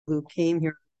who came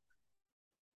here.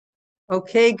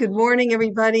 Okay, good morning,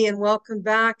 everybody, and welcome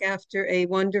back after a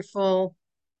wonderful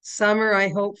summer, I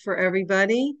hope, for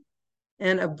everybody,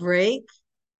 and a break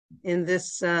in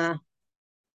this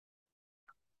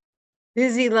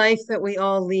busy life that we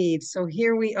all lead. So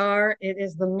here we are. It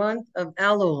is the month of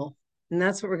Elul, and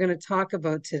that's what we're going to talk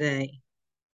about today.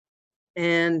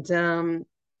 And the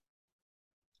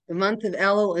month of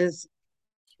Elul is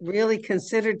really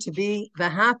considered to be the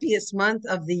happiest month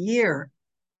of the year.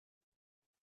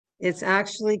 It's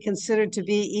actually considered to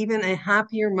be even a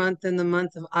happier month than the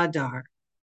month of Adar.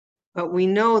 But we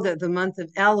know that the month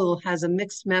of Elul has a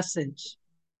mixed message.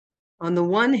 On the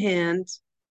one hand,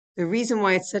 the reason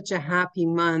why it's such a happy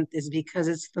month is because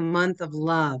it's the month of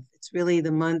love. It's really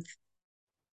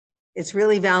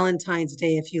Valentine's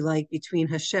Day, if you like, between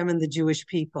Hashem and the Jewish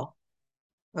people.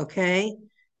 Okay?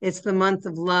 It's the month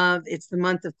of love. It's the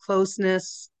month of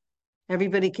closeness.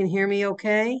 Everybody can hear me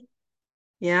okay?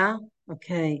 Yeah?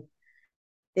 Okay.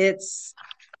 It's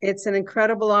an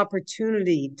incredible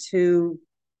opportunity to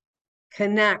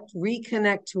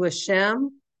reconnect to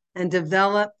Hashem and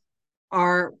develop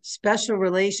our special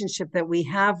relationship that we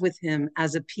have with him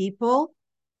as a people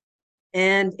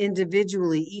and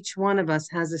individually. Each one of us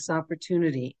has this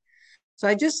opportunity. So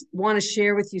I just want to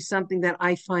share with you something that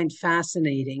I find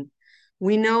fascinating.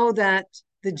 We know that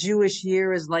the Jewish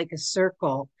year is like a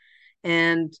circle,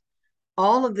 and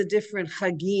all of the different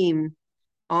Chagim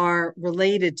are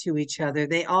related to each other.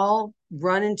 They all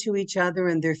run into each other,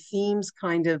 and their themes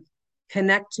kind of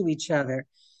connect to each other.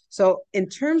 So in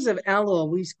terms of Elul,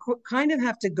 we kind of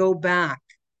have to go back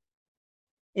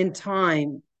in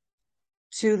time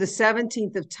to the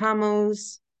 17th of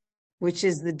Tammuz, which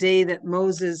is the day that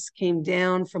Moses came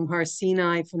down from Har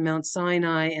Sinai, from Mount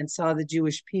Sinai, and saw the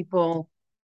Jewish people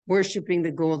worshiping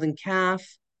the golden calf,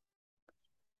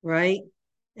 right?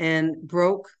 And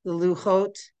broke the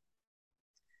Luchot.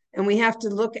 And we have to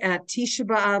look at Tisha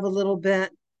B'Av a little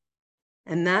bit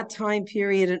and that time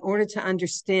period in order to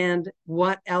understand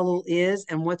what Elul is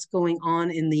and what's going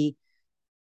on in the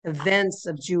events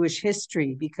of Jewish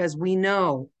history, because we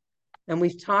know, and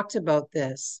we've talked about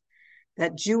this,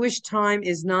 that Jewish time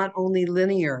is not only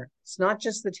linear. It's not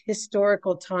just the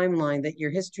historical timeline that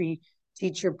your history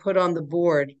teacher put on the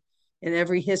board in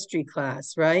every history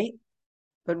class, right?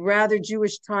 But rather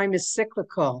Jewish time is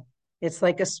cyclical. It's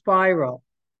like a spiral.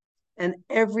 And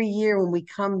every year when we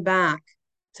come back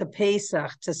to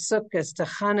Pesach, to Sukkot, to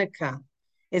Hanukkah,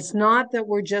 it's not that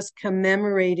we're just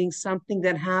commemorating something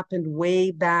that happened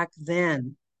way back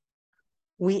then.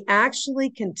 We actually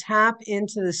can tap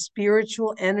into the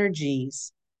spiritual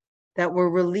energies that were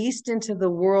released into the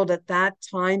world at that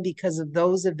time because of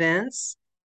those events,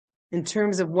 in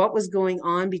terms of what was going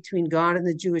on between God and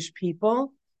the Jewish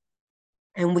people.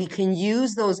 And we can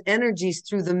use those energies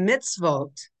through the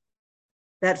mitzvot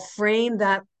that frame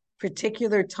that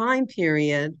particular time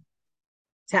period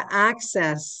to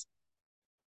access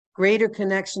greater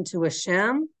connection to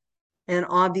Hashem and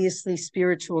obviously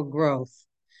spiritual growth.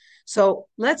 So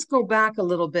let's go back a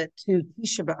little bit to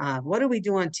Tisha B'Av. What do we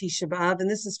do on Tisha B'Av? And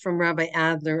this is from Rabbi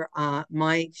Adler,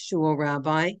 my shul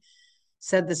rabbi,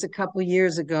 said this a couple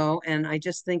years ago, and I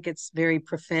just think it's very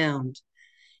profound.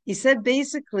 He said,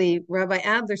 basically, Rabbi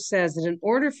Adler says that in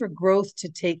order for growth to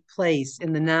take place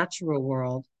in the natural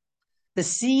world, the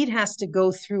seed has to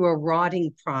go through a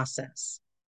rotting process.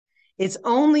 It's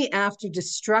only after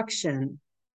destruction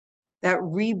that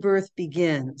rebirth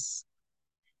begins.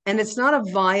 And it's not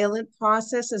a violent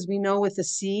process, as we know with a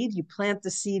seed. You plant the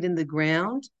seed in the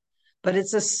ground, but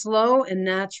it's a slow and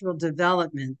natural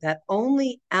development that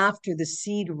only after the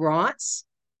seed rots,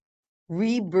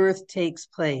 rebirth takes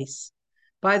place.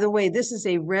 By the way, this is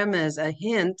a remez, a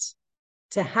hint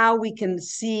to how we can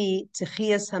see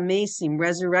Techiyas Hamesim,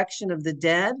 resurrection of the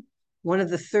dead, one of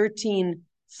the 13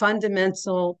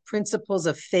 fundamental principles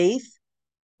of faith,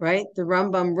 right? The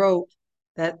Rambam wrote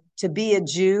that to be a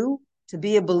Jew, to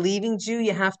be a believing Jew,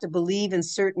 you have to believe in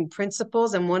certain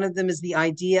principles, and one of them is the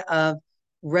idea of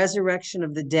resurrection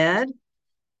of the dead.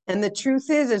 And the truth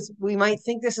is we might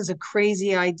think this is a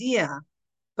crazy idea,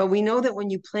 but we know that when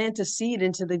you plant a seed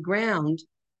into the ground,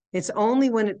 it's only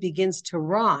when it begins to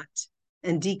rot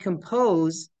and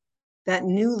decompose that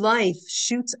new life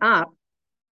shoots up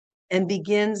and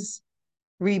begins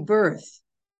rebirth.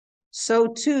 So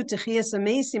too, Techiyas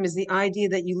Hamesim is the idea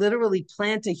that you literally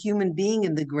plant a human being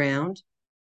in the ground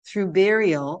through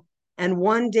burial, and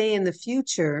one day in the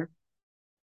future,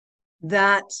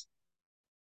 that,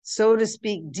 so to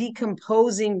speak,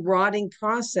 decomposing, rotting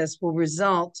process will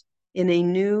result in a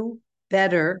new,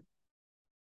 better,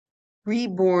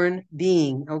 reborn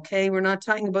being. Okay, we're not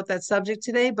talking about that subject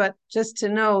today, but just to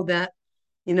know that,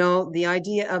 the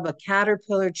idea of a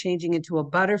caterpillar changing into a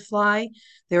butterfly,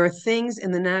 there are things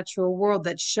in the natural world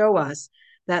that show us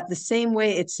that the same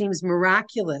way it seems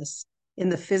miraculous in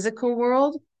the physical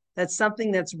world, that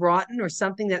something that's rotten or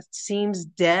something that seems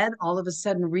dead all of a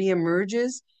sudden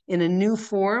reemerges in a new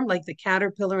form, like the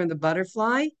caterpillar and the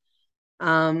butterfly.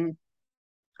 I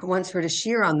once heard a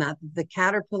shear on that. The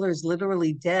caterpillar is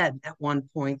literally dead at one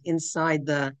point inside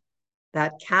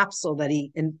that capsule that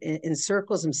he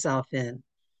encircles himself in,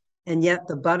 and yet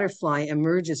the butterfly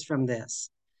emerges from this.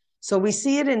 So we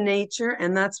see it in nature,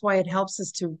 and that's why it helps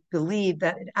us to believe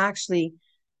that it actually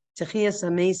Techias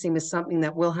Amesim is something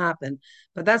that will happen.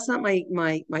 But that's not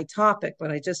my topic.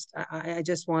 But I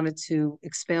just wanted to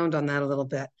expound on that a little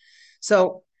bit.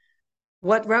 So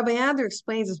what Rabbi Adler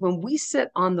explains is when we sit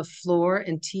on the floor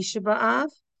in Tisha B'Av,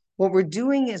 what we're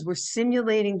doing is we're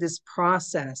simulating this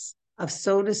process of,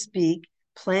 so to speak,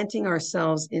 planting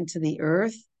ourselves into the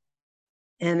earth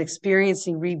and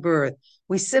experiencing rebirth.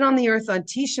 We sit on the earth on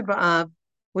Tisha B'Av,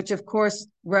 which of course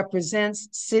represents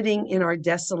sitting in our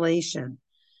desolation.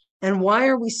 And why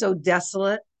are we so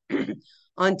desolate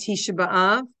on Tisha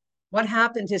B'Av? What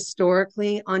happened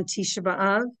historically on Tisha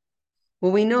B'Av?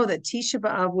 Well, we know that Tisha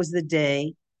B'Av was the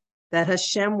day that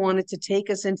Hashem wanted to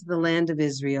take us into the land of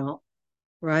Israel,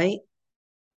 right?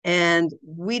 And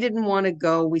we didn't want to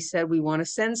go. We said we want to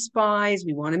send spies.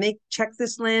 We want to check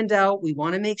this land out. We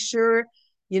want to make sure,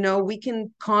 we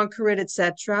can conquer it,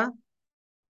 etc.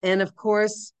 And of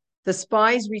course, the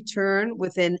spies return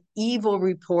with an evil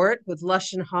report with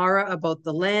Lashon Hara about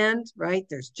the land, right?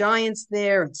 There's giants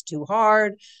there. It's too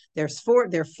hard. They're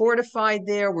fortified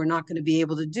there. We're not going to be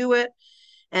able to do it.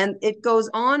 And it goes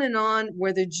on and on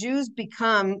where the Jews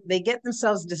they get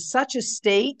themselves to such a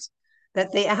state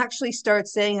that they actually start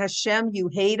saying, Hashem, you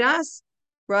hate us,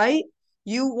 right?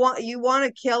 You want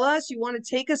to kill us. You want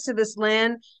to take us to this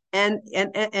land, and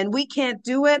we can't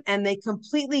do it. And they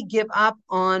completely give up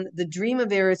on the dream of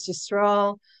Eretz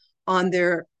Yisrael, on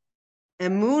their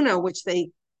emuna, which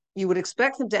you would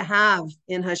expect them to have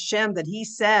in Hashem, that he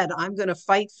said, I'm going to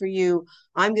fight for you.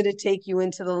 I'm going to take you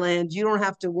into the land. You don't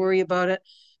have to worry about it.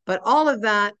 But all of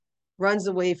that runs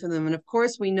away from them. And of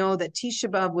course, we know that Tisha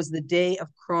B'Av was the day of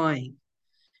crying.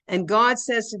 And God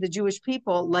says to the Jewish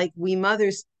people, like we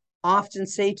mothers often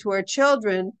say to our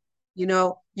children,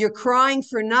 you're crying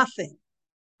for nothing.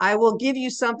 I will give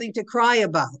you something to cry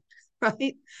about,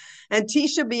 right? And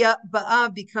Tisha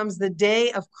B'Av becomes the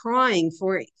day of crying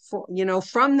for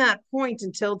from that point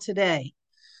until today.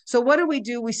 So what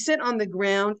do? We sit on the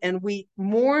ground and we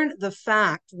mourn the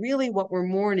fact, really what we're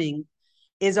mourning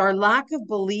is our lack of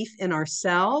belief in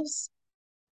ourselves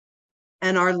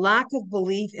and our lack of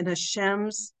belief in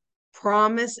Hashem's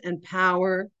promise and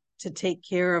power to take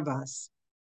care of us,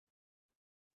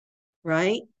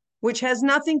 right? Which has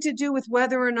nothing to do with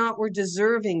whether or not we're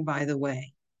deserving, by the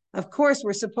way. Of course,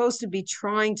 we're supposed to be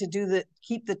trying to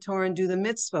keep the Torah and do the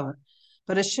mitzvah,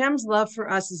 but Hashem's love for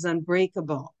us is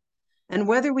unbreakable. And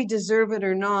whether we deserve it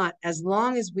or not, as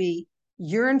long as we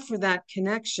yearn for that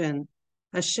connection,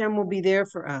 Hashem will be there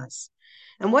for us.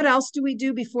 And what else do we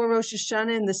do before Rosh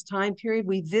Hashanah in this time period?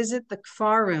 We visit the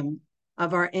kfarim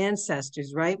of our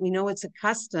ancestors, right? We know it's a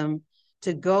custom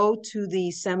to go to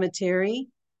the cemetery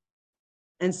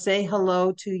and say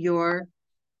hello to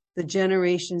the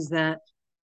generations that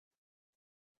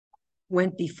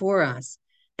went before us.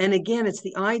 And again, it's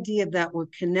the idea that we're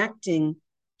connecting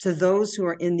to those who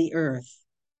are in the earth.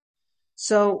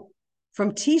 So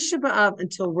from Tisha B'Av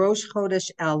until Rosh Chodesh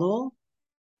Elul,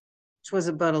 which was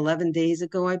about 11 days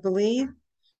ago, I believe,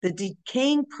 the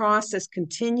decaying process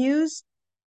continues.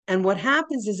 And what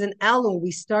happens is in Elul,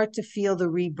 we start to feel the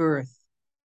rebirth.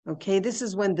 Okay, this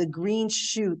is when the green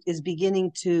shoot is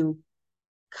beginning to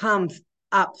come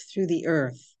up through the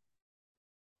earth.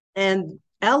 And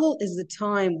Elul is the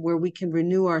time where we can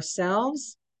renew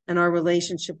ourselves and our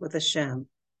relationship with Hashem.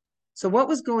 So what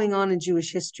was going on in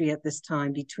Jewish history at this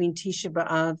time between Tisha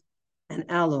B'Av and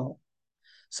Elul?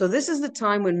 So this is the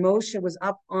time when Moshe was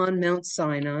up on Mount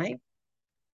Sinai,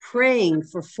 praying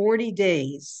for 40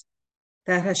 days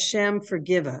that Hashem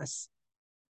forgive us.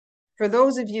 For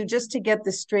those of you, just to get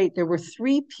this straight, there were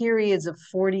 3 periods of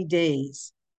 40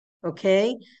 days,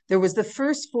 okay? There was the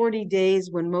first 40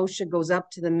 days when Moshe goes up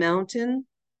to the mountain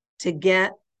to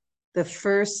get the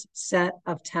first set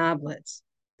of tablets.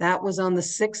 That was on the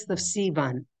 6th of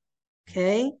Sivan,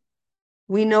 okay?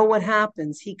 We know what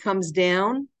happens. He comes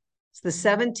down, it's the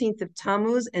 17th of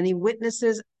Tammuz, and he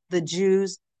witnesses the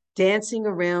Jews dancing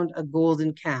around a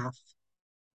golden calf.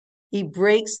 He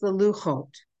breaks the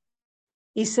luchot.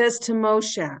 He says to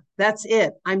Moshe, that's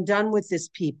it. I'm done with this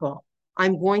people.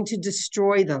 I'm going to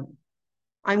destroy them.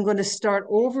 I'm going to start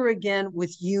over again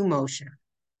with you, Moshe.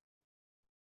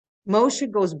 Moshe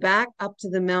goes back up to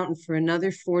the mountain for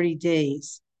another 40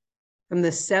 days, from the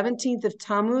 17th of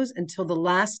Tammuz until the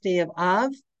last day of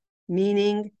Av,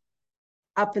 meaning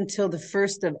up until the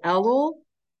 1st of Elul.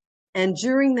 And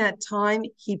during that time,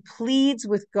 he pleads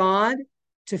with God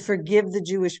to forgive the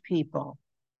Jewish people.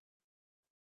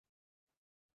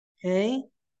 Okay?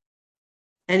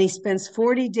 And he spends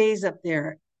 40 days up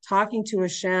there talking to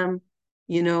Hashem.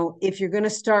 If you're going to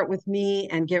start with me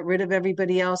and get rid of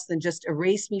everybody else, then just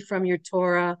erase me from your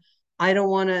Torah. I don't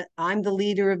want to, I'm the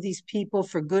leader of these people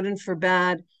for good and for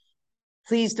bad.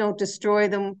 Please don't destroy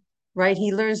them, right?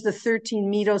 He learns the 13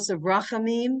 midos of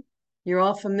Rachamim. You're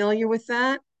all familiar with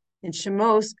that? In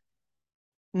Shemos,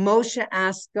 Moshe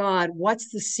asks God,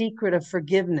 what's the secret of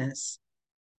forgiveness?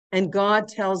 And God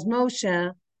tells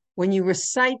Moshe, when you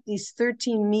recite these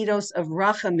 13 midos of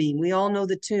Rachamim, we all know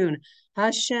the tune,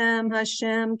 Hashem,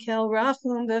 Hashem, Kel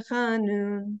Rachum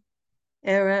V'Chanun,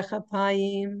 Erech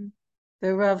Apayim,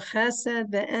 V'Rav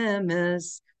Chesed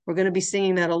V'Emes. We're going to be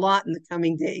singing that a lot in the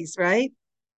coming days, right?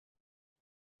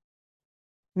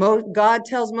 God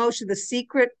tells Moshe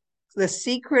the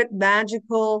secret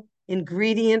magical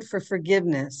ingredient for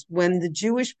forgiveness. When the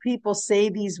Jewish people say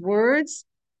these words,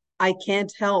 I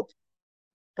can't help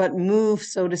but move,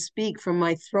 so to speak, from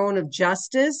my throne of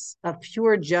justice, of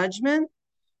pure judgment,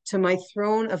 to my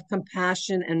throne of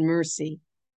compassion and mercy.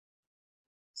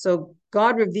 So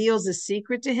God reveals a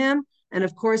secret to him. And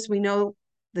of course, we know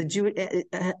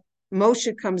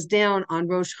Moshe comes down on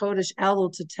Rosh Chodesh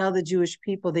Elul to tell the Jewish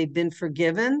people they've been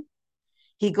forgiven.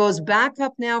 He goes back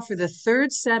up now for the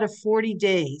third set of 40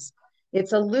 days.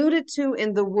 It's alluded to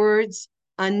in the words,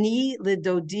 Ani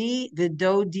lidodi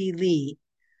vidodi li.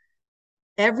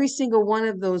 Every single one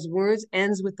of those words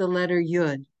ends with the letter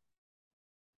Yud.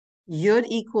 Yud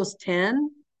equals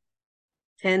 10.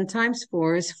 10 times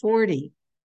 4 is 40,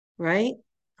 right?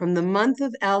 From the month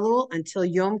of Elul until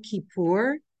Yom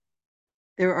Kippur,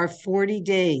 there are 40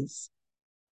 days.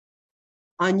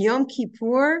 On Yom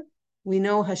Kippur, we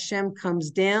know Hashem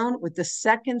comes down with the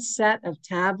second set of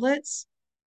tablets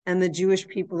and the Jewish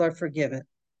people are forgiven.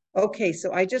 Okay,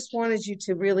 so I just wanted you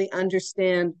to really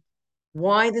understand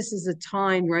why this is a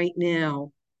time right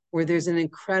now where there's an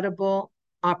incredible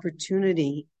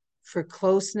opportunity for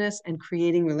closeness and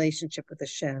creating relationship with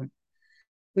Hashem.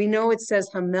 We know it says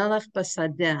Hamelech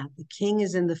Basadeh, the king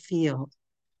is in the field.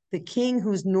 The king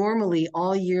who's normally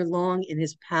all year long in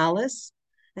his palace.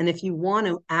 And if you want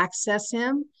to access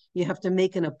him, you have to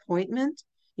make an appointment.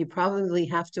 You probably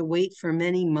have to wait for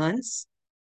many months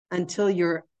until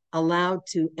you're allowed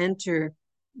to enter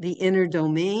the inner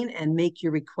domain and make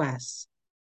your requests.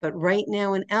 But right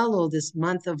now in Elul, this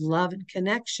month of love and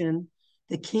connection,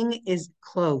 the king is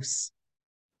close.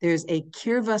 There's a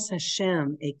kirvas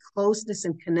Hashem, a closeness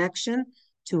and connection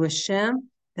to Hashem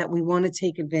that we want to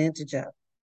take advantage of.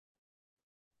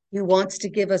 He wants to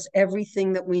give us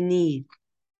everything that we need.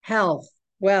 Health,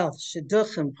 wealth,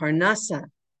 shidduchim, parnasa,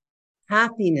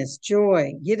 happiness,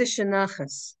 joy, yiddish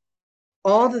nachas,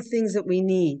 all the things that we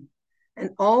need. And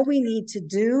all we need to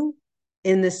do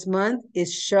in this month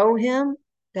is show him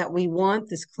that we want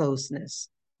this closeness.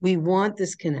 We want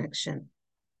this connection.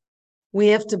 We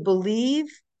have to believe,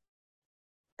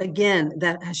 again,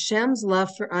 that Hashem's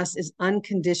love for us is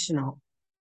unconditional.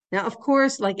 Now, of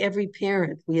course, like every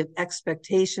parent, we have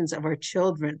expectations of our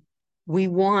children. We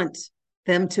want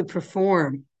them to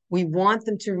perform. We want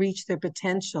them to reach their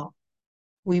potential.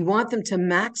 We want them to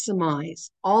maximize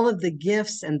all of the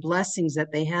gifts and blessings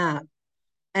that they have.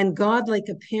 And God, like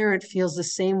a parent, feels the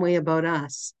same way about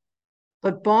us.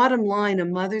 But bottom line, a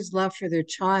mother's love for their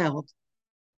child,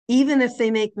 even if they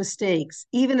make mistakes,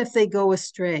 even if they go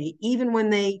astray, even when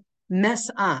they mess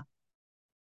up,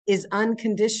 is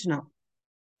unconditional.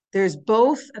 There's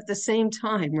both at the same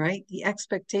time, right? The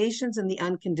expectations and the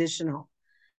unconditional.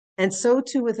 And so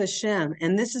too with Hashem.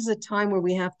 And this is a time where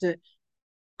we have to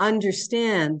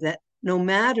understand that no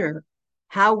matter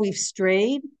how we've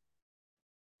strayed,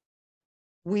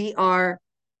 we are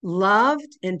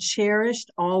loved and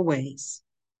cherished always.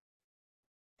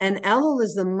 And Elul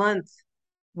is the month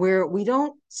where we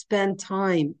don't spend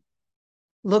time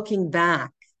looking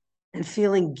back and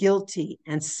feeling guilty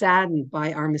and saddened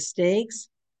by our mistakes.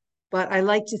 But I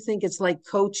like to think it's like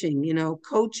coaching,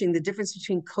 coaching, the difference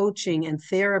between coaching and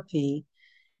therapy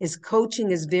is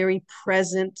coaching is very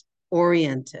present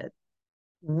oriented.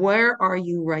 Where are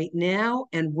you right now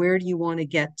and where do you want to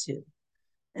get to?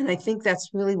 And I think that's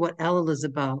really what Elul is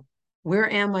about.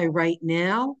 Where am I right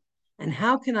now? And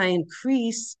how can I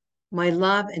increase my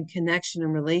love and connection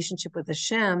and relationship with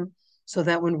Hashem, so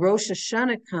that when Rosh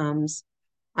Hashanah comes,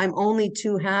 I'm only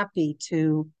too happy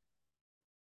to,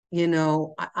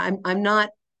 I'm not,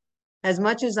 as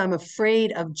much as I'm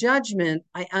afraid of judgment,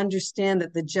 I understand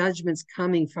that the judgment's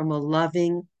coming from a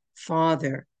loving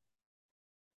Father,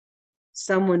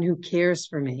 someone who cares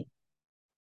for me.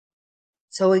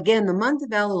 So again, the month of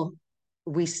Elul,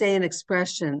 we say an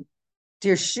expression,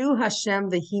 Dirshu Hashem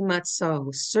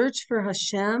v'himatzo, search for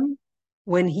Hashem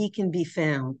when he can be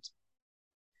found.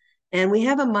 And we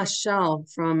have a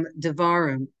mashal from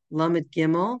Devarim, Lamed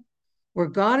Gimel, where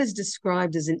God is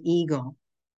described as an eagle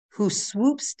who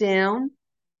swoops down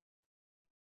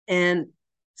and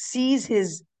sees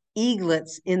his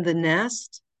eaglets in the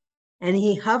nest, and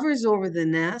he hovers over the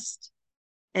nest,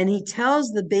 and he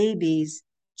tells the babies,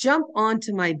 jump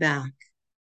onto my back.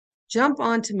 Jump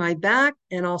onto my back,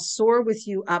 and I'll soar with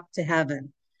you up to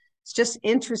heaven. It's just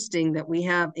interesting that we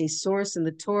have a source in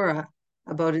the Torah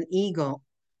about an eagle,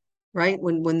 right?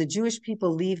 When the Jewish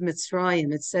people leave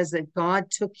Mitzrayim, it says that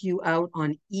God took you out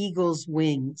on eagle's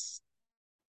wings.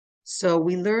 So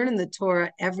we learn in the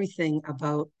Torah everything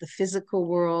about the physical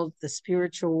world, the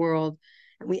spiritual world,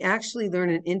 and we actually learn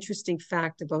an interesting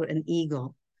fact about an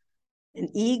eagle. An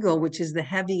eagle, which is the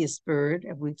heaviest bird,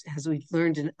 as we've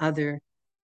learned in other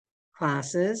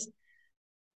classes,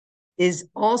 is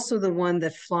also the one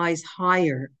that flies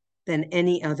higher than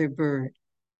any other bird.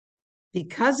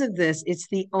 Because of this, it's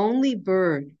the only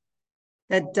bird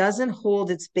that doesn't hold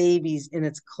its babies in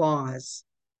its claws.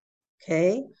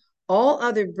 Okay? All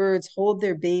other birds hold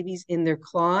their babies in their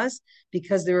claws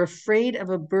because they're afraid of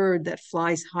a bird that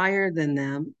flies higher than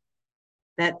them,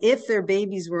 that if their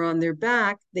babies were on their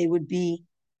back, they would be,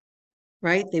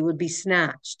 right? They would be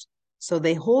snatched. So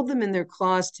they hold them in their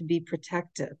claws to be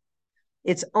protective.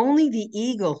 It's only the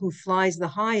eagle who flies the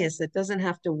highest that doesn't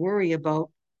have to worry about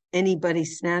anybody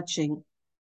snatching,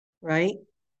 right,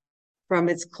 from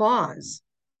its claws.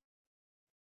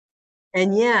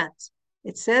 And yet,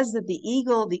 it says that the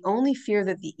eagle, the only fear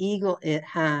that the eagle it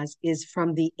has is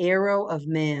from the arrow of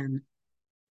man.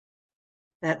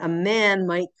 That a man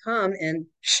might come and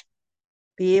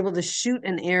be able to shoot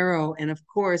an arrow. And of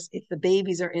course, if the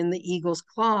babies are in the eagle's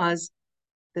claws,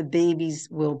 the babies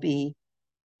will be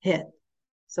hit.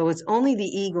 So it's only the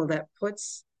eagle that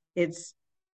puts its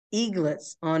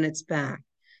eaglets on its back.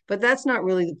 But that's not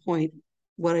really the point.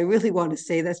 What I really want to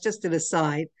say, that's just an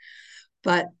aside.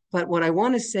 But what I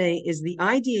want to say is the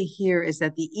idea here is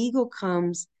that the eagle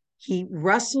comes, he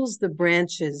rustles the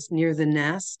branches near the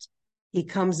nest. He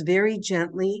comes very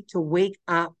gently to wake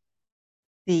up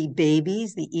the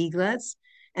babies, the eaglets,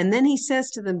 and then he says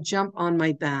to them, jump on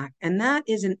my back. And that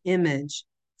is an image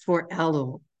for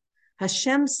Elul.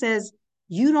 Hashem says,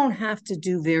 you don't have to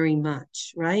do very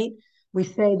much, right? We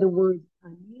say the word,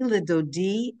 Ani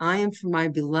lidodi, I am for my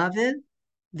beloved,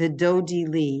 vidodi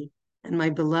li, and my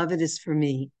beloved is for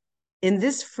me. In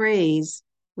this phrase,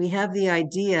 we have the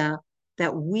idea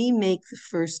that we make the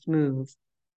first move,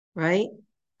 right?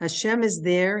 Hashem is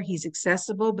there, he's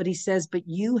accessible, but he says, but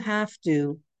you have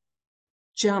to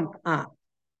jump up.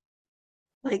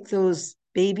 Like those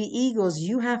baby eagles,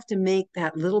 you have to make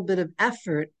that little bit of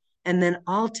effort, and then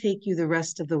I'll take you the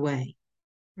rest of the way,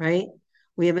 right?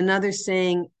 We have another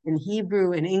saying in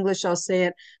Hebrew, in English, I'll say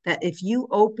it, that if you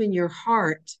open your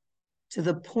heart to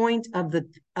the point of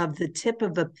the tip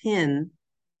of a pin,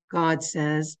 God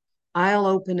says, I'll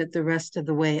open it the rest of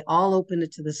the way. I'll open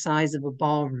it to the size of a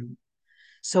ballroom.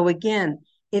 So again,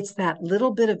 it's that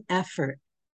little bit of effort,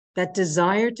 that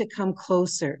desire to come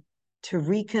closer, to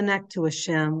reconnect to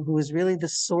Hashem, who is really the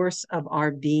source of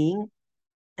our being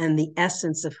and the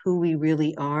essence of who we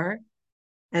really are.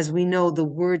 As we know, the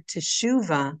word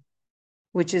teshuvah,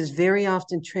 which is very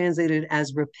often translated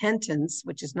as repentance,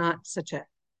 which is not such a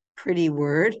pretty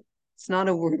word. It's not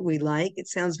a word we like. It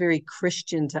sounds very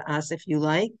Christian to us, if you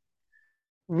like.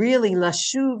 Really,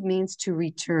 lashuv means to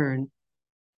return.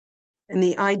 And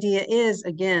the idea is,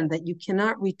 again, that you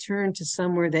cannot return to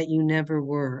somewhere that you never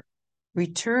were.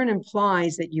 Return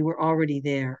implies that you were already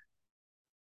there.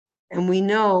 And we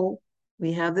know,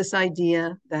 we have this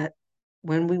idea that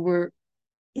when we were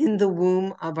in the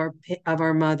womb of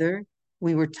our mother,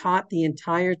 we were taught the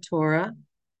entire Torah.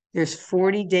 There's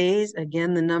 40 days,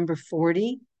 again, the number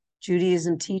 40.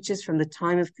 Judaism teaches from the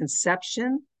time of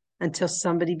conception until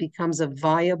somebody becomes a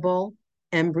viable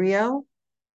embryo.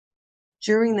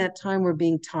 During that time, we're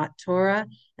being taught Torah.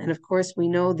 And of course, we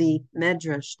know the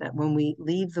Medrash that when we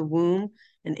leave the womb,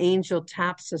 an angel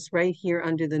taps us right here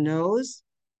under the nose.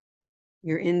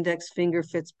 Your index finger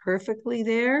fits perfectly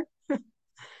there.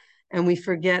 And we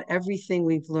forget everything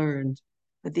we've learned.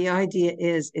 But the idea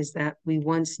is that we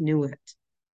once knew it.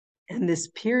 And this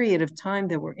period of time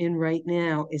that we're in right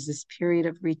now is this period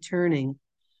of returning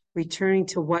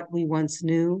to what we once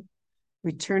knew,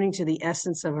 returning to the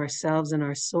essence of ourselves and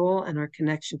our soul and our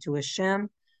connection to Hashem.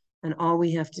 And all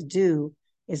we have to do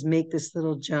is make this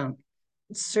little jump.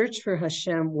 Search for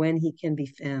Hashem when he can be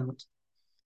found.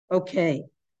 Okay,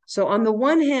 so on the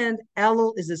one hand,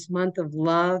 Elul is this month of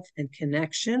love and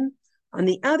connection. On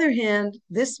the other hand,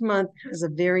 this month has a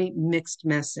very mixed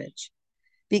message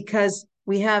because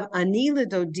we have Ani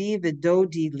L'Dodi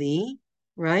V'Dodi Li,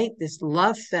 right? This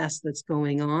love fest that's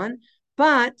going on.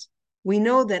 But we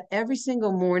know that every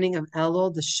single morning of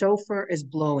Elul, the shofar is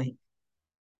blowing.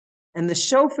 And the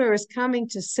shofar is coming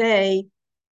to say,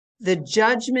 the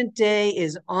judgment day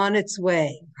is on its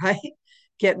way, right?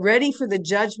 Get ready for the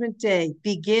judgment day.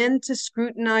 Begin to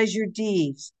scrutinize your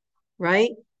deeds,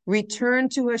 right? Return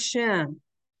to Hashem.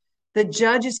 The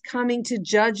judge is coming to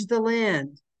judge the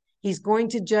land. He's going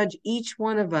to judge each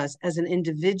one of us as an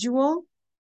individual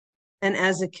and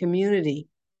as a community,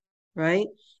 right?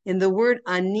 In the word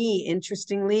ani,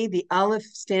 interestingly, the aleph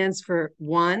stands for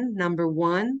one, number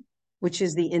one, which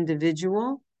is the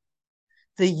individual.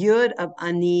 The yud of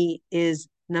ani is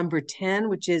number 10,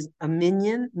 which is a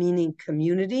minyan, meaning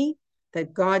community,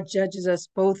 that God judges us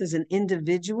both as an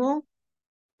individual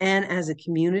and as a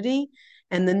community.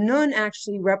 And the nun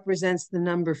actually represents the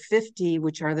number 50,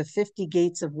 which are the 50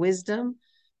 gates of wisdom,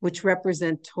 which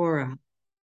represent Torah.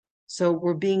 So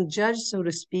we're being judged, so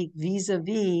to speak,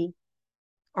 vis-a-vis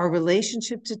our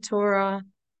relationship to Torah,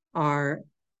 the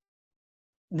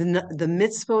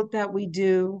mitzvot that we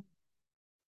do,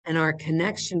 and our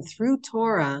connection through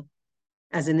Torah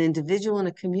as an individual and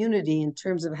a community in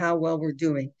terms of how well we're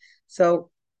doing. So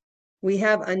we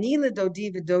have Ani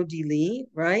L'Dodi V'Dodi Li,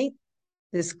 right?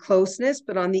 This closeness.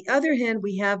 But on the other hand,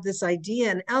 we have this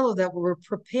idea in Elul that we're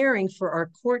preparing for our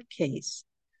court case.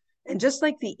 And just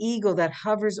like the eagle that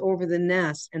hovers over the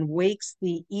nest and wakes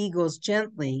the eagles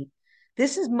gently,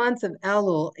 this is month of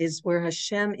Elul is where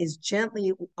Hashem is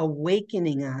gently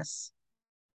awakening us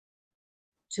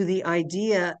to the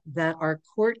idea that our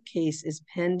court case is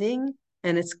pending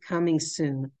and it's coming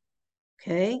soon.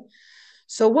 Okay?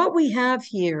 So what we have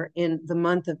here in the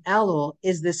month of Elul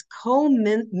is this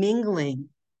co-mingling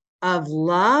of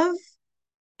love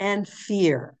and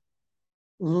fear.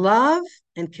 Love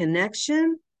and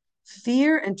connection,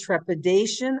 fear and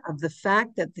trepidation of the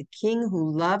fact that the king who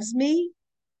loves me,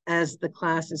 as the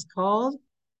class is called,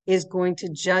 is going to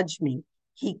judge me.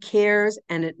 He cares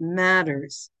and it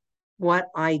matters what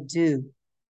I do.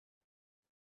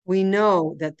 We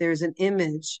know that there's an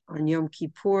image on Yom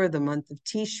Kippur, the month of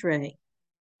Tishrei,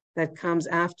 that comes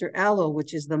after Elul,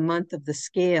 which is the month of the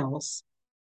scales,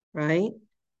 right?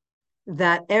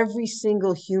 That every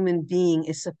single human being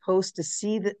is supposed to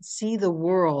see the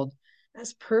world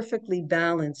as perfectly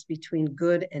balanced between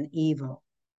good and evil.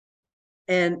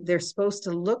 And they're supposed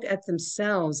to look at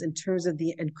themselves in terms of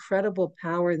the incredible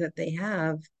power that they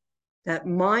have, that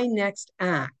my next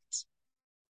act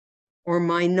or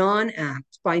my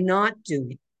non-act by not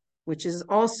doing, which is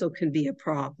also can be a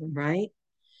problem, right?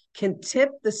 Can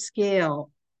tip the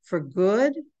scale for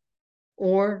good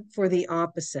or for the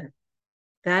opposite.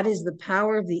 That is the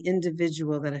power of the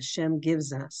individual that Hashem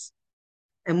gives us.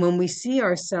 And when we see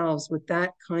ourselves with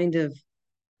that kind of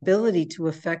ability to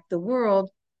affect the world,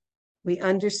 we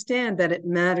understand that it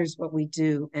matters what we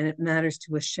do and it matters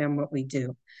to Hashem what we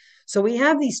do. So we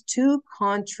have these two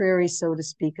contrary, so to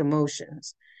speak,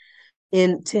 emotions.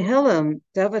 In Tehillim,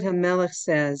 David HaMelech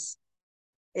says,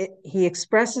 he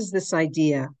expresses this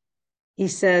idea. He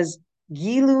says,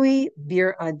 Gilui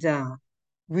bir'ada,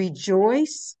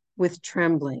 rejoice with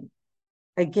trembling.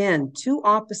 Again, two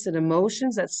opposite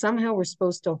emotions that somehow we're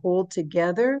supposed to hold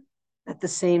together at the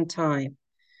same time.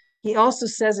 He also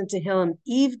says in Tehillim,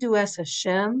 Ivdu es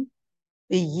Hashem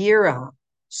b'yira,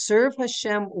 serve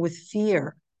Hashem with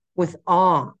fear, with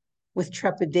awe, with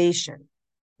trepidation.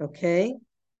 Okay?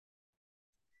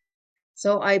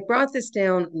 So I brought this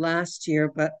down last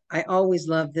year, but I always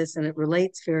love this and it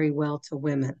relates very well to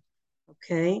women.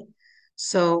 Okay?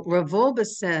 So Rav Wolbe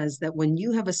says that when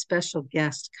you have a special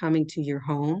guest coming to your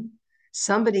home,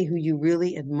 somebody who you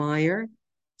really admire,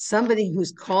 somebody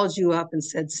who's called you up and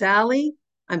said, Sally,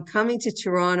 I'm coming to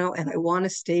Toronto and I want to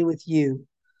stay with you.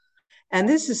 And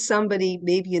this is somebody,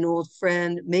 maybe an old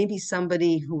friend, maybe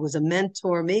somebody who was a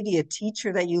mentor, maybe a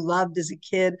teacher that you loved as a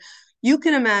kid. You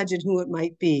can imagine who it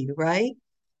might be, right?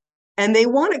 And they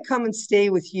want to come and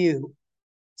stay with you.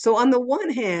 So on the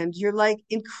one hand, you're like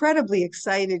incredibly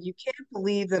excited. You can't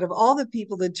believe that of all the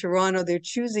people in Toronto, they're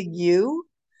choosing you.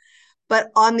 But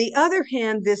on the other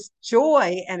hand, this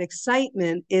joy and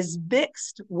excitement is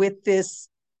mixed with this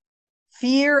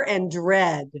fear and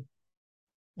dread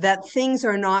that things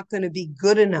are not going to be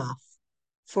good enough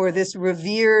for this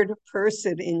revered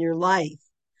person in your life.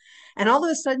 And all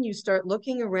of a sudden, you start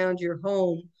looking around your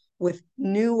home with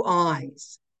new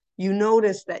eyes. You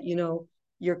notice that,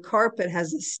 your carpet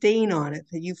has a stain on it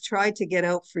that you've tried to get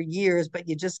out for years, but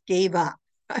you just gave up,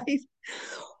 right?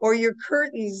 Or your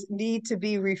curtains need to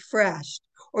be refreshed,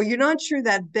 or you're not sure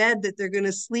that bed that they're going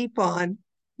to sleep on,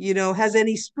 has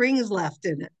any springs left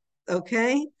in it.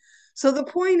 Okay. So the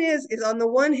point is on the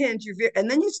one hand, and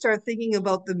then you start thinking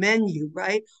about the menu,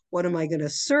 right? What am I going to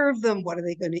serve them? What are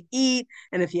they going to eat?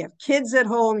 And if you have kids at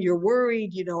home, you're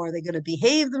worried, are they going to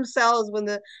behave themselves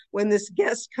when this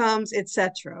guest comes,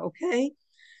 etc. Okay.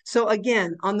 So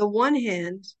again, on the one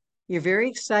hand, you're very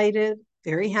excited,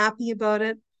 very happy about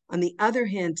it. On the other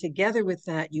hand, together with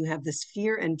that, you have this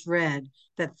fear and dread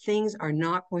that things are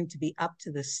not going to be up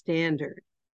to the standard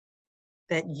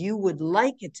that you would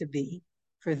like it to be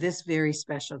for this very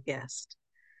special guest.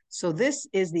 So this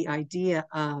is the idea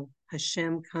of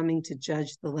Hashem coming to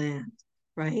judge the land,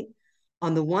 right?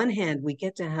 On the one hand, we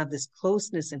get to have this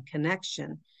closeness and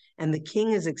connection, and the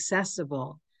king is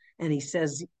accessible, and he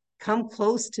says, come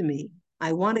close to me.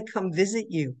 I want to come visit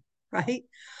you, right?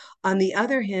 On the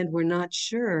other hand, we're not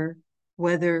sure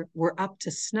whether we're up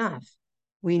to snuff.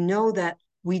 We know that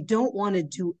we don't want to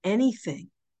do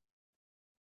anything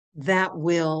that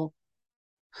will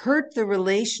hurt the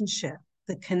relationship,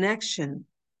 the connection,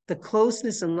 the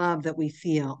closeness and love that we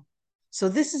feel. So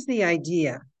this is the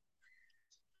idea.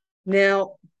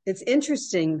 Now, it's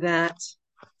interesting that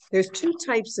there's two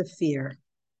types of fear.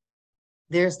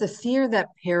 There's the fear that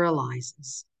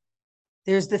paralyzes.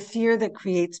 There's the fear that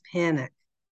creates panic.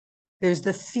 There's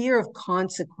the fear of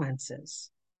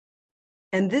consequences.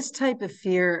 And this type of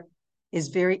fear it's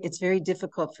very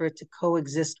difficult for it to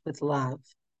coexist with love.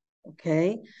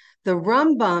 Okay? The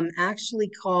Rambam actually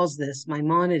calls this,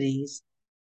 Maimonides,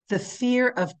 the fear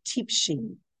of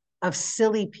tipshim, of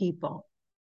silly people.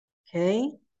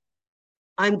 Okay?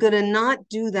 I'm going to not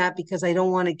do that because I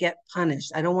don't want to get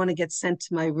punished. I don't want to get sent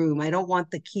to my room. I don't want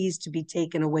the keys to be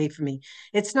taken away from me.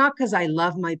 It's not because I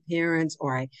love my parents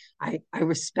or I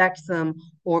respect them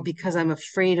or because I'm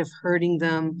afraid of hurting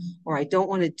them or I don't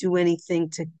want to do anything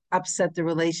to upset the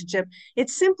relationship.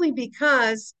 It's simply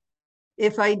because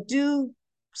if I do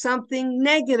something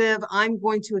negative, I'm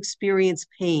going to experience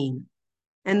pain.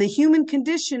 And the human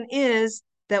condition is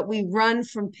that we run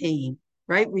from pain,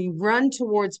 right? We run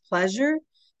towards pleasure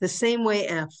the same way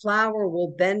a flower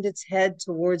will bend its head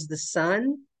towards the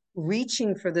sun,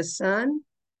 reaching for the sun.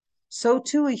 So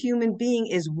too a human being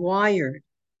is wired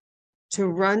to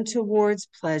run towards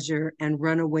pleasure and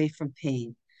run away from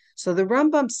pain. So the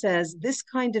Rambam says this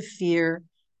kind of fear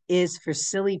is for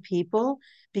silly people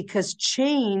because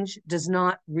change does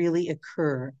not really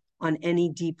occur on any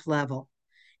deep level.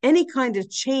 Any kind of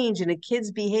change in a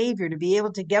kid's behavior to be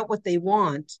able to get what they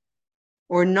want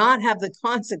or not have the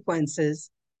consequences,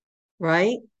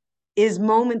 right, is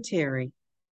momentary.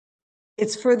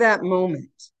 It's for that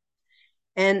moment.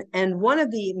 And one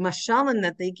of the mashalim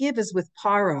that they give is with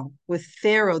Paro, with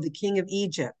Pharaoh, the king of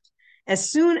Egypt.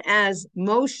 As soon as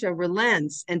Moshe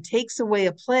relents and takes away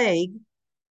a plague,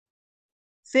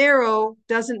 Pharaoh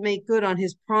doesn't make good on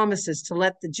his promises to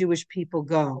let the Jewish people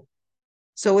go.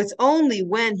 So it's only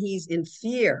when he's in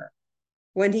fear,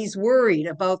 when he's worried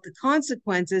about the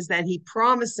consequences that he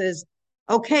promises,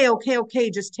 okay,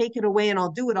 just take it away and I'll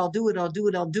do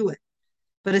it.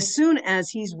 But as soon as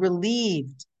he's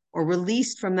relieved or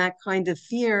released from that kind of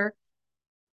fear,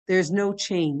 there's no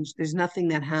change. There's nothing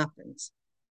that happens.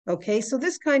 Okay, so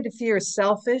this kind of fear is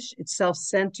selfish. It's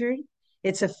self-centered.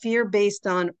 It's a fear based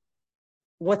on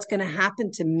what's going to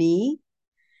happen to me.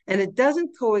 And it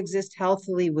doesn't coexist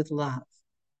healthily with love.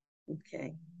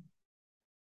 Okay.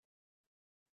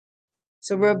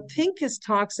 So Reb Pincus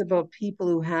talks about people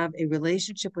who have a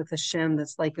relationship with Hashem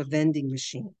that's like a vending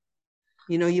machine.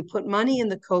 You put money in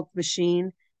the Coke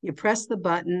machine, you press the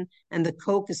button, and the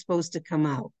Coke is supposed to come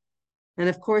out. And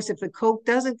of course, if the Coke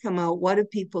doesn't come out, what do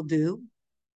people do?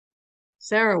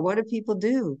 Sarah, what do people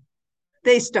do?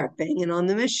 They start banging on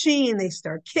the machine, they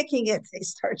start kicking it, they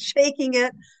start shaking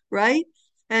it, right?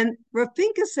 And Rav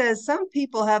Pinka says some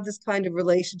people have this kind of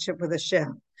relationship with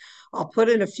Hashem. I'll put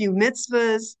in a few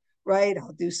mitzvahs, right?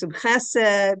 I'll do some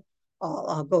chesed,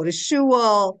 I'll go to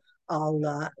shul,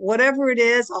 whatever it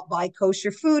is, I'll buy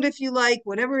kosher food if you like,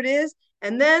 whatever it is.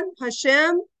 And then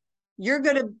Hashem, you're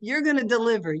gonna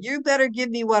deliver. You better give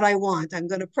me what I want. I'm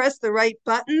gonna press the right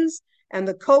buttons and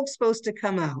the Coke's supposed to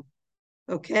come out.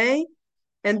 Okay?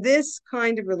 And this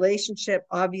kind of relationship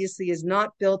obviously is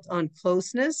not built on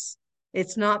closeness.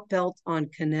 It's not built on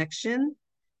connection.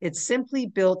 It's simply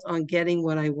built on getting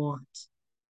what I want.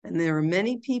 And there are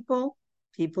many people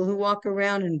who walk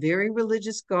around in very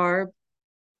religious garb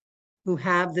who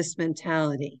have this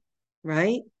mentality,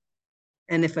 right?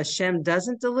 And if Hashem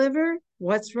doesn't deliver,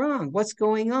 what's wrong? What's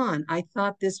going on? I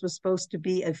thought this was supposed to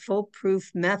be a foolproof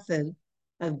method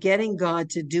of getting God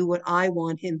to do what I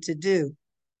want him to do,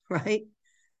 right?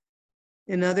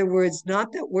 In other words,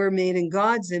 not that we're made in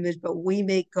God's image, but we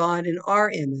make God in our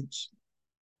image.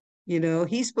 You know,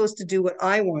 he's supposed to do what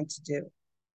I want to do.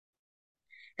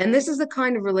 And this is the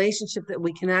kind of relationship that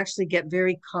we can actually get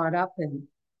very caught up in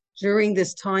during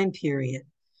this time period.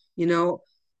 You know,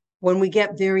 when we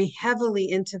get very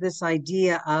heavily into this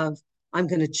idea of, I'm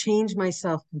going to change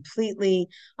myself completely,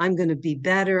 I'm going to be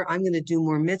better, I'm going to do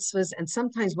more mitzvahs. And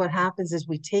sometimes what happens is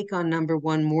we take on number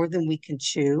one more than we can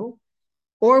chew,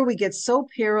 or we get so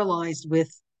paralyzed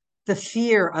with the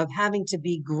fear of having to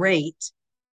be great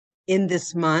in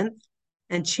this month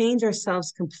and change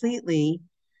ourselves completely,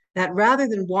 that rather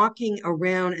than walking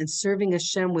around and serving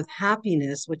Hashem with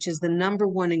happiness, which is the number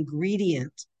one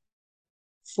ingredient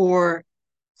for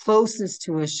closeness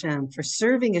to Hashem, for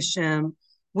serving Hashem,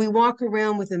 we walk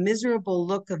around with a miserable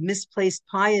look of misplaced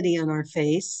piety on our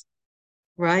face,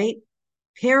 right?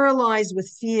 Paralyzed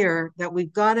with fear that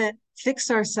we've got to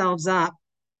fix ourselves up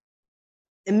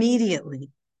immediately.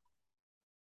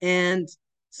 And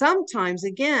sometimes,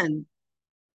 again,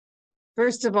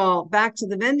 first of all, back to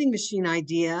the vending machine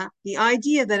idea, the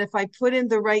idea that if I put in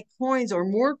the right coins or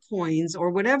more coins or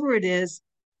whatever it is,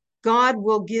 God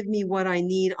will give me what I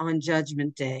need on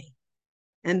Judgment Day.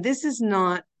 And this is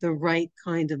not the right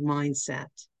kind of mindset,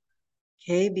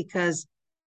 okay? Because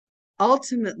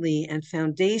ultimately and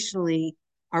foundationally,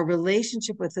 our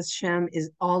relationship with Hashem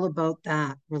is all about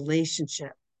that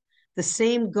relationship. The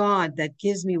same God that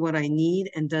gives me what I need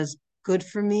and does good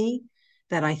for me,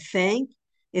 that I thank,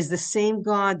 is the same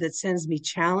God that sends me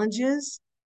challenges,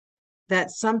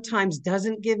 that sometimes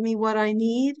doesn't give me what I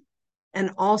need, and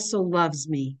also loves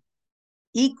me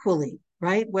equally,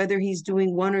 right? Whether he's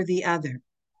doing one or the other.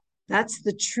 That's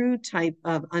the true type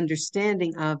of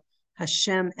understanding of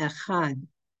Hashem Echad,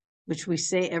 which we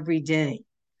say every day.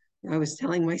 I was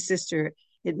telling my sister,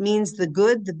 it means the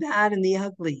good, the bad, and the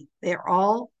ugly. They're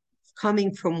all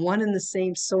coming from one and the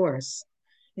same source.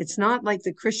 It's not like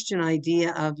the Christian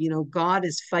idea of, you know, God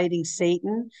is fighting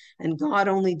Satan and God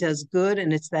only does good,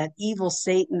 and it's that evil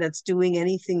Satan that's doing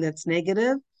anything that's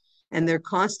negative, and they're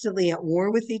constantly at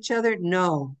war with each other.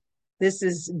 No, this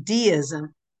is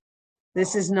deism.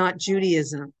 This is not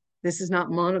Judaism. This is not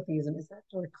monotheism. Is that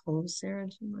door closed, Sarah?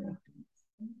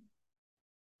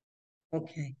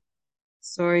 Okay.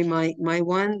 Sorry, my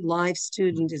one live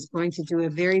student is going to do a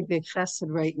very big chesed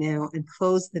right now and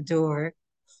close the door.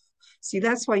 See,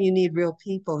 that's why you need real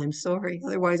people. I'm sorry.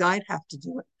 Otherwise, I'd have to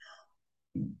do it.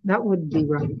 That wouldn't be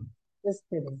right. Just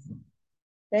kidding.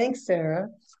 Thanks, Sarah.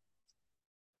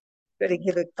 Better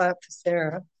give a clap for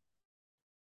Sarah,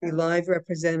 the live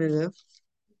representative.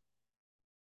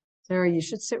 Sarah, you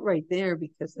should sit right there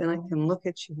because then I can look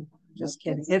at you. Just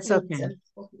kidding. It's okay.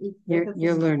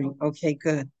 You're learning. Okay,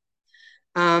 good.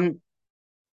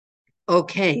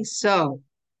 Okay, so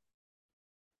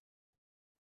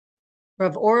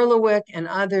Rav Orlowick and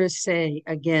others say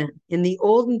again, in the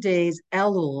olden days,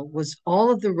 Elul was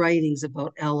all of the writings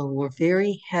about Elul were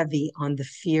very heavy on the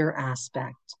fear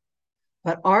aspect.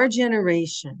 But our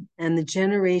generation and the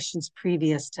generations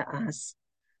previous to us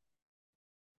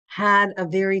had a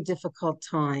very difficult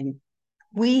time.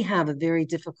 We have a very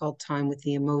difficult time with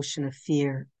the emotion of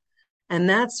fear. And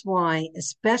that's why,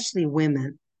 especially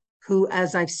women who,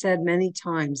 as I've said many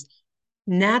times,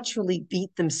 naturally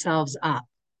beat themselves up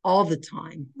all the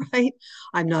time, right?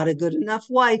 I'm not a good enough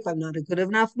wife. I'm not a good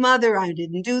enough mother. I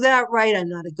didn't do that right. I'm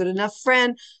not a good enough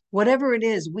friend. Whatever it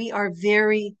is, we are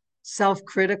very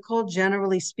self-critical,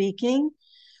 generally speaking.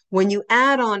 When you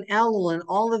add on Elul and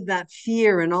all of that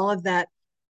fear and all of that,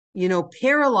 you know,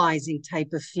 paralyzing type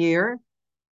of fear,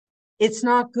 it's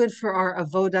not good for our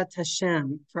avodat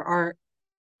Hashem, for our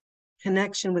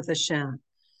connection with Hashem.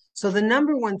 So the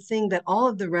number one thing that all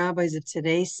of the rabbis of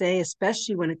today say,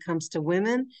 especially when it comes to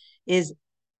women, is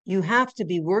you have to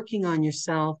be working on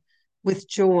yourself with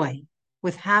joy,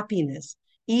 with happiness.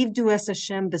 Ivdu es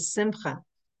Hashem besimcha.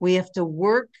 We have to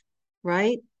work,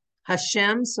 right?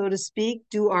 Hashem, so to speak,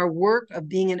 do our work of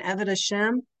being an Eved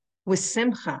Hashem with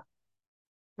simcha,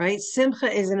 right?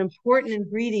 Simcha is an important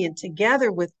ingredient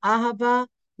together with ahava,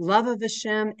 love of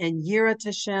Hashem, and yirat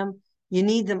Hashem. You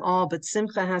need them all, but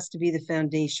simcha has to be the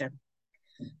foundation.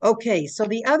 Okay, so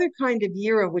the other kind of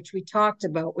yira, which we talked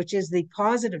about, which is the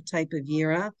positive type of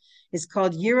yira, is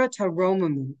called yira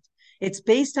taromamut. It's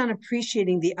based on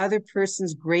appreciating the other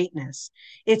person's greatness.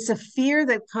 It's a fear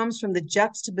that comes from the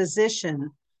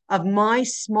juxtaposition of my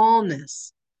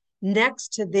smallness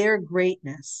next to their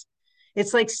greatness.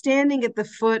 It's like standing at the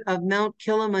foot of Mount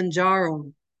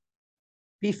Kilimanjaro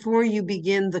before you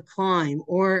begin the climb,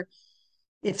 or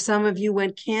if some of you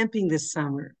went camping this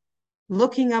summer,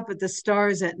 looking up at the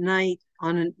stars at night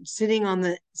sitting on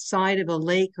the side of a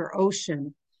lake or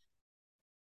ocean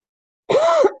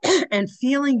and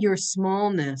feeling your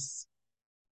smallness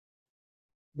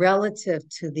relative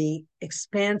to the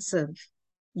expansive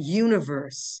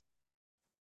universe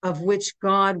of which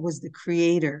God was the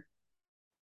creator,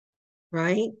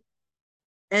 right?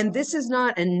 And this is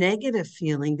not a negative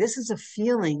feeling. This is a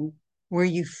feeling where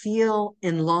you feel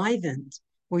enlivened,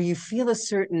 where you feel a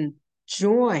certain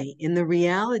joy in the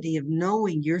reality of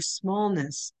knowing your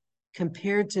smallness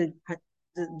compared to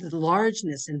the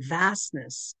largeness and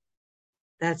vastness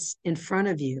that's in front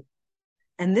of you.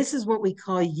 And this is what we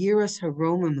call Yiras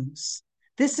Haromamus.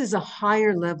 This is a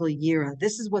higher level Yira.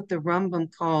 This is what the Rambam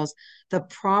calls the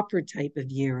proper type of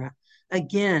Yira.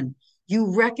 Again,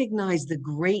 you recognize the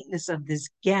greatness of this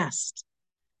guest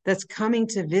that's coming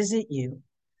to visit you.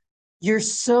 You're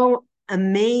so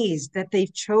amazed that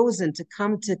they've chosen to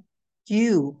come to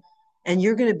you and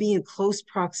you're going to be in close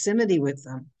proximity with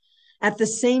them. At the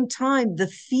same time, the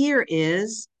fear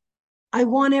is, I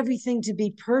want everything to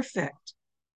be perfect.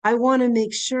 I want to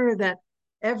make sure that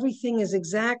everything is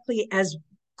exactly as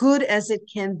good as it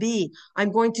can be.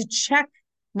 I'm going to check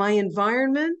my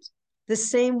environment the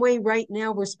same way right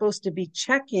now we're supposed to be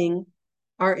checking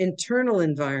our internal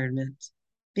environment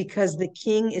because the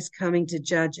king is coming to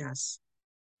judge us,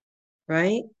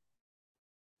 right?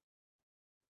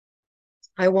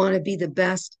 I want to be the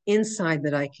best inside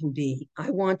that I can be. I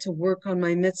want to work on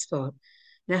my mitzvah.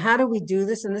 Now, how do we do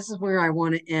this? And this is where I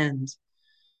want to end.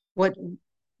 What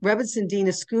Rebbetzin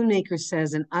Dina Schoonmaker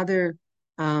says and other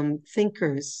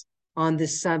thinkers on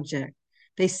this subject,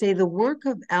 they say the work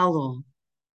of Elul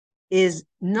is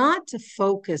not to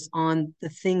focus on the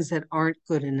things that aren't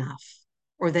good enough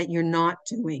or that you're not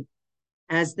doing.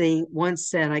 As they once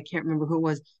said, I can't remember who it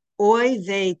was, oy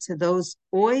vey to those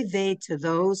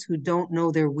who don't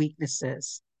know their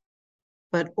weaknesses,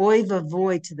 but oy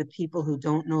vavoy to the people who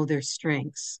don't know their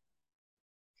strengths.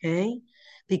 Okay?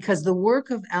 Because the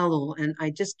work of Elul, and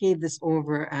I just gave this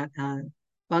over at a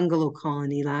bungalow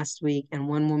colony last week, and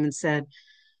one woman said,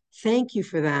 thank you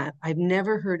for that. I've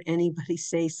never heard anybody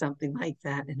say something like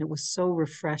that, and it was so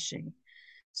refreshing.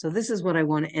 So this is what I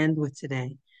want to end with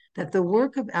today, that the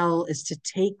work of Elul is to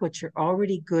take what you're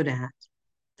already good at,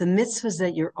 the mitzvahs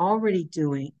that you're already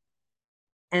doing,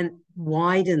 and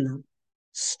widen them,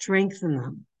 strengthen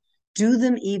them, do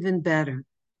them even better,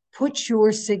 put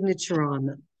your signature on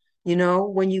them. You know,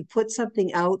 when you put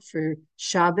something out for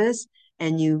Shabbos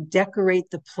and you decorate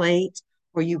the plate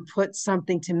or you put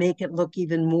something to make it look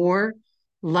even more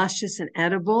luscious and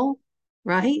edible,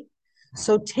 right?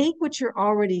 So take what you're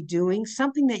already doing,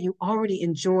 something that you already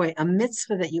enjoy, a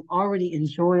mitzvah that you already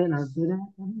enjoy and are good at.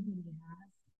 Everybody has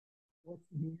what's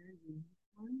there,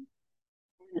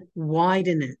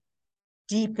 widen it,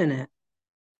 deepen it,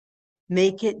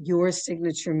 make it your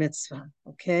signature mitzvah,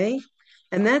 okay?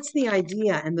 And that's the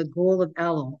idea and the goal of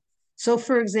Elul. So,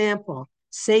 for example,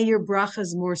 say your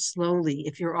brachas more slowly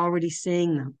if you're already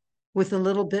saying them, with a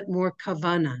little bit more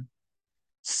kavana.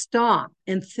 Stop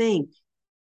and think.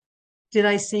 Did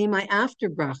I say my after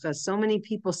brachas? So many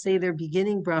people say their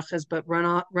beginning brachas, but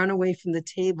run away from the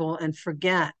table and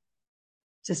forget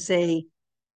to say,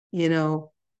 you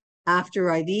know, after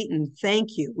I've eaten,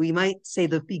 thank you. We might say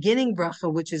the beginning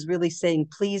bracha, which is really saying,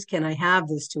 please, can I have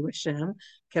this to Hashem?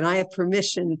 Can I have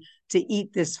permission to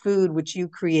eat this food which you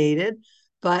created?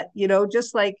 But, you know,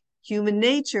 just like human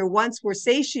nature, once we're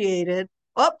satiated,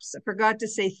 oops, I forgot to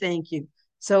say thank you.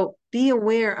 So be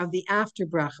aware of the after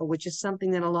bracha, which is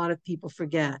something that a lot of people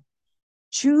forget.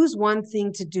 Choose one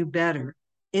thing to do better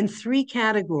in 3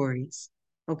 categories,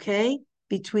 okay?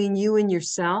 Between you and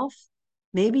yourself.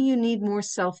 Maybe you need more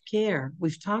self-care.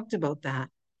 We've talked about that.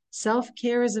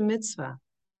 Self-care is a mitzvah.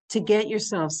 To get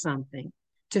yourself something,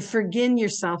 to forgive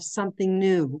yourself something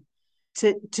new,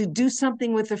 to do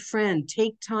something with a friend,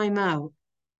 take time out.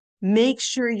 Make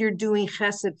sure you're doing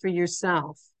chesed for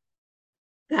yourself.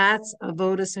 That's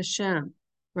avodas Hashem,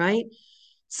 right?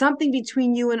 Something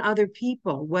between you and other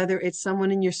people, whether it's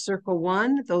someone in your circle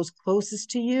one, those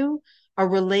closest to you, a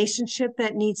relationship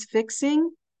that needs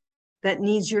fixing, that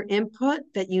needs your input,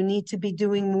 that you need to be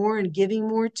doing more and giving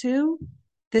more to,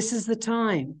 this is the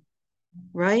time,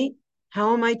 right?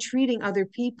 How am I treating other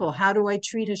people? How do I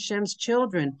treat Hashem's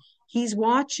children? He's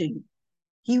watching.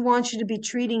 He wants you to be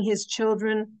treating his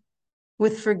children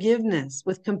with forgiveness,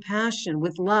 with compassion,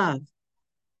 with love.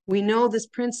 We know this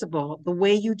principle. The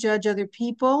way you judge other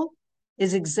people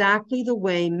is exactly the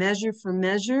way, measure for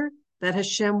measure, that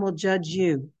Hashem will judge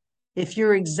you. If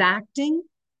you're exacting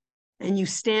and you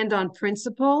stand on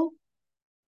principle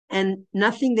and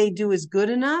nothing they do is good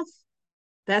enough,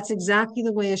 that's exactly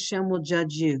the way Hashem will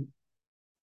judge you.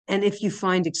 And if you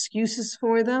find excuses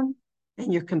for them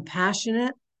and you're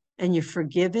compassionate and you're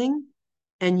forgiving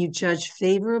and you judge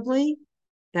favorably,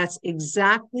 that's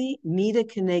exactly mida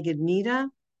keneged mida,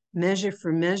 measure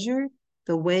for measure,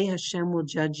 the way Hashem will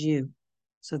judge you.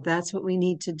 So that's what we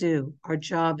need to do. Our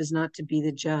job is not to be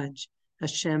the judge.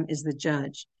 Hashem is the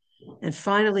judge. And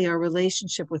finally, our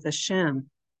relationship with Hashem,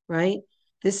 right?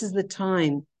 This is the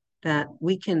time that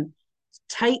we can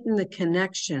tighten the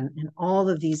connection in all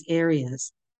of these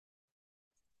areas.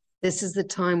 This is the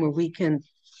time where we can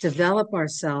develop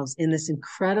ourselves in this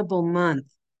incredible month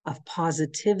of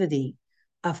positivity,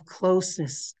 of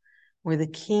closeness, where the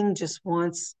king just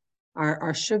wants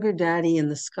our sugar daddy in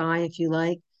the sky, if you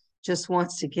like, just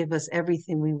wants to give us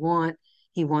everything we want.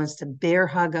 He wants to bear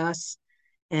hug us.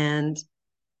 And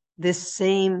this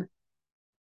same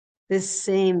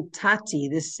Tati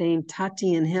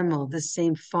in Himmel, this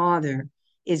same Father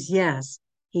is, yes,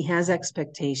 he has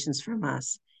expectations from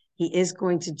us. He is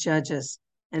going to judge us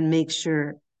and make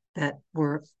sure that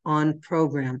we're on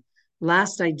program.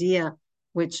 Last idea,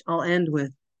 which I'll end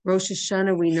with, Rosh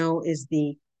Hashanah, we know, is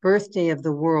the birthday of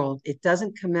the world. It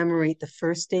doesn't commemorate the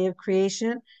first day of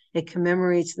creation. It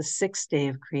commemorates the sixth day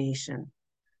of creation.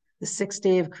 The sixth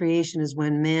day of creation is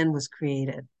when man was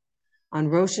created. On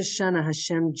Rosh Hashanah,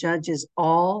 Hashem judges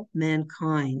all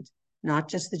mankind, not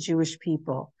just the Jewish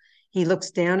people. He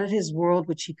looks down at his world,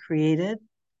 which he created,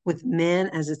 with man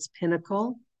as its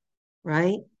pinnacle,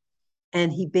 right?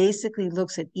 And he basically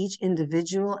looks at each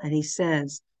individual and he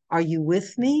says, are you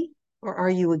with me or are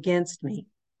you against me?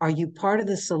 Are you part of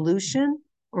the solution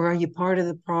or are you part of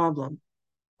the problem?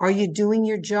 Are you doing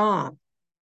your job?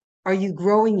 Are you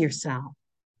growing yourself?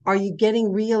 Are you getting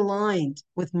realigned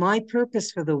with my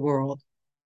purpose for the world?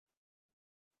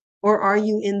 Or are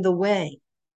you in the way?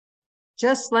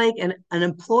 Just like an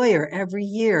employer every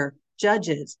year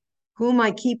judges, who am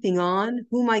I keeping on?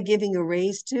 Who am I giving a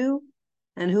raise to?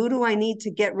 And who do I need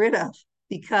to get rid of?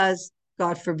 Because,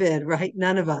 God forbid, right?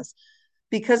 None of us.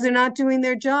 Because they're not doing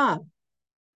their job.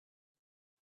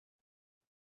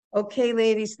 Okay,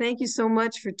 ladies, thank you so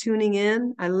much for tuning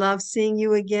in. I love seeing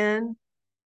you again.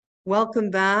 Welcome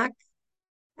back.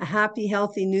 A happy,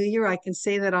 healthy new year. I can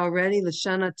say that already.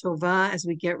 Lashana Tova, as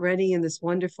we get ready in this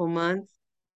wonderful month.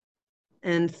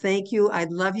 And thank you.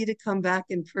 I'd love you to come back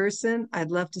in person.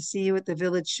 I'd love to see you at the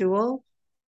Village Shul.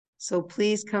 So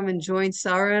please come and join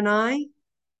Sarah and I.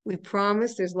 We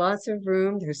promise there's lots of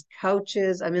room. There's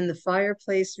couches. I'm in the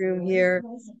fireplace room here.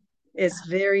 It's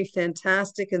very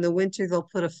fantastic. In the winter, they'll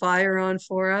put a fire on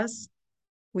for us.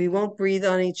 We won't breathe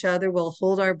on each other. We'll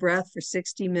hold our breath for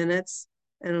 60 minutes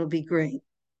and it'll be great.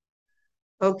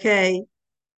 Okay.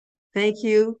 Thank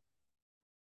you.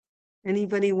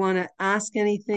 Anybody want to ask anything?